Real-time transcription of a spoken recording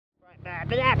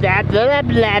Blah, blah, blah,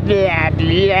 blah, blah,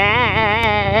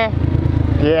 blah.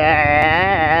 Blah.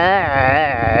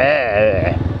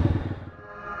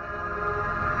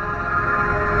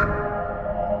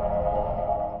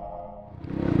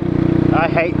 I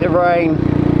hate the rain.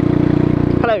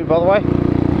 Hello, by the way.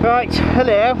 Right,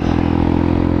 hello.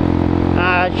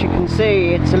 As you can see,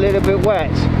 it's a little bit wet.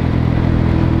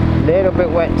 A little bit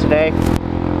wet today.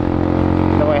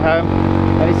 On the way home.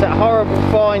 And it's that horrible,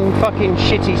 fine, fucking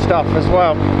shitty stuff as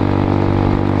well.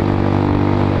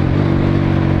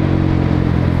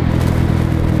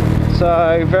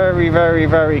 So, very, very,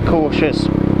 very cautious.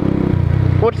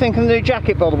 What do you think of the new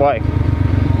jacket, by the way?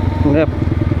 Yep.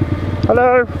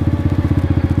 Hello.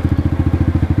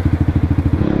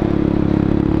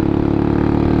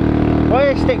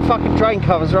 Why do they stick fucking drain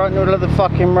covers right in the middle of the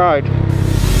fucking road?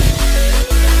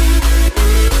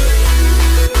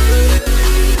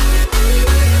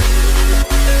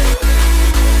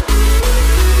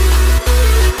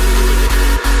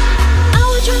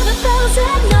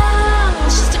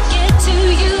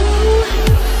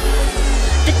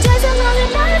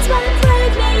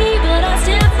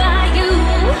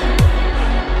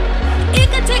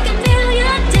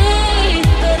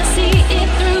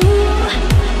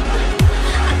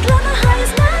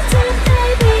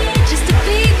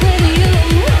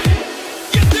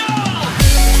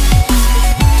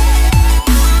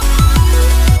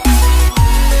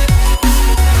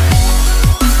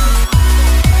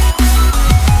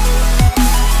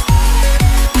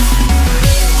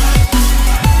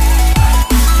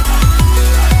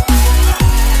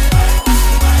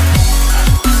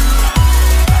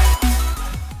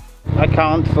 I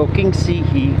can't fucking see.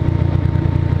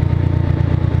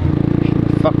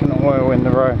 Fucking oil in the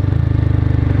road.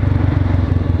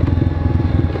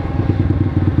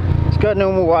 Let's go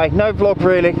normal way. No vlog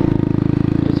really.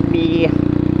 Just me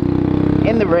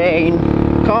in the rain.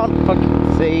 Can't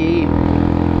fucking see.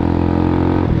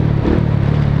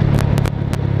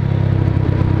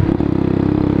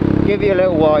 Give you a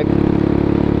little wipe.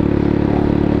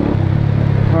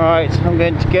 Right, I'm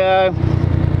going to go.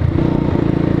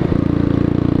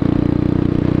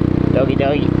 Doggy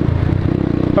doggy.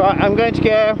 Right, I'm going to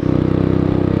go.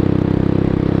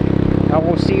 I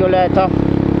will see you later.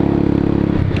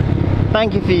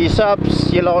 Thank you for your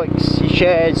subs, your likes, your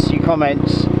shares, your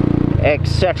comments,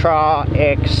 etc,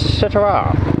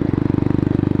 etc.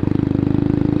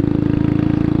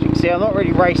 As you can see, I'm not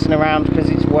really racing around because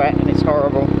it's wet and it's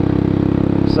horrible.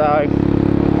 So,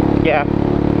 yeah.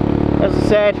 As I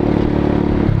said,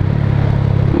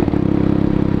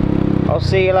 I'll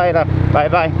see you later. Bye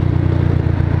bye.